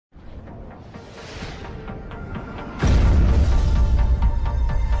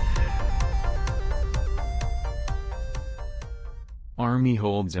Army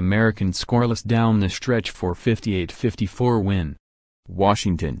holds American scoreless down the stretch for 58-54 win.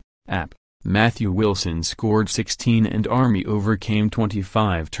 Washington, App. Matthew Wilson scored 16 and Army overcame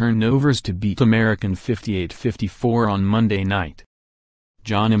 25 turnovers to beat American 58-54 on Monday night.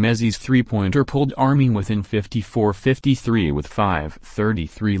 John Emezie's three-pointer pulled Army within 54-53 with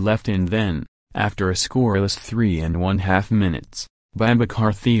 5:33 left, and then, after a scoreless 3.5 minutes,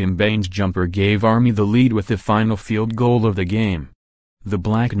 Babacar Thiombane's jumper gave Army the lead with the final field goal of the game. The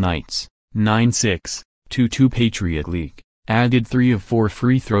Black Knights, 9-6, 2-2 Patriot League, added 3 of 4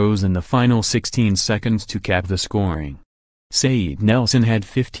 free throws in the final 16 seconds to cap the scoring. Saeed Nelson had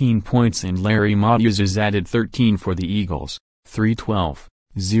 15 points and Larry Motuzis added 13 for the Eagles,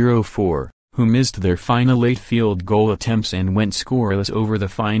 3-12-0-4, who missed their final 8 field goal attempts and went scoreless over the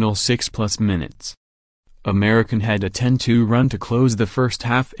final 6+ minutes. American had a 10-2 run to close the first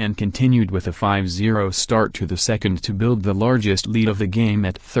half and continued with a 5-0 start to the second to build the largest lead of the game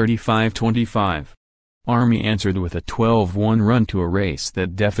at 35-25. Army answered with a 12-1 run to erase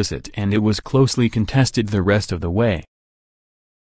that deficit, and it was closely contested the rest of the way.